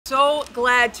so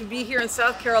glad to be here in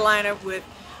South Carolina with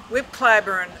Whip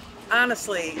Clyburn.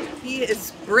 Honestly, he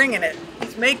is bringing it.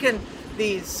 He's making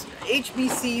these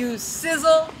HBCUs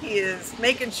sizzle. He is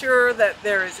making sure that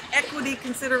there is equity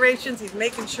considerations. He's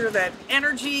making sure that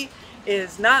energy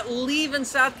is not leaving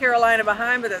South Carolina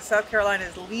behind, but that South Carolina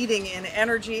is leading in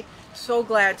energy. So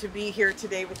glad to be here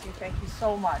today with you. Thank you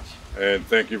so much. And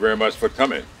thank you very much for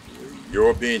coming.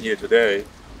 Your being here today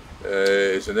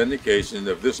is an indication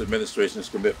of this administration's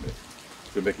commitment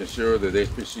to making sure that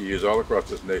HBCUs all across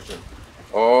this nation,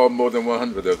 all more than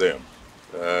 100 of them,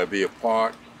 be a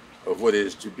part of what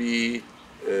is to be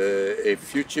a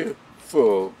future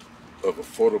full of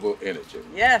affordable energy.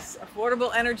 Yes,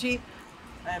 affordable energy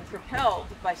and propelled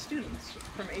by students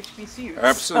from HBCUs.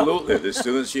 Absolutely. The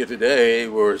students here today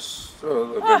were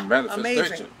sort of a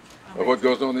manifestation of what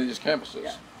goes on in these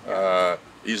campuses. Yeah.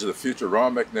 These are the future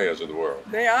Ron McNairs of the world.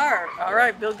 They are. All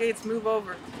right, Bill Gates, move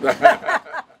over.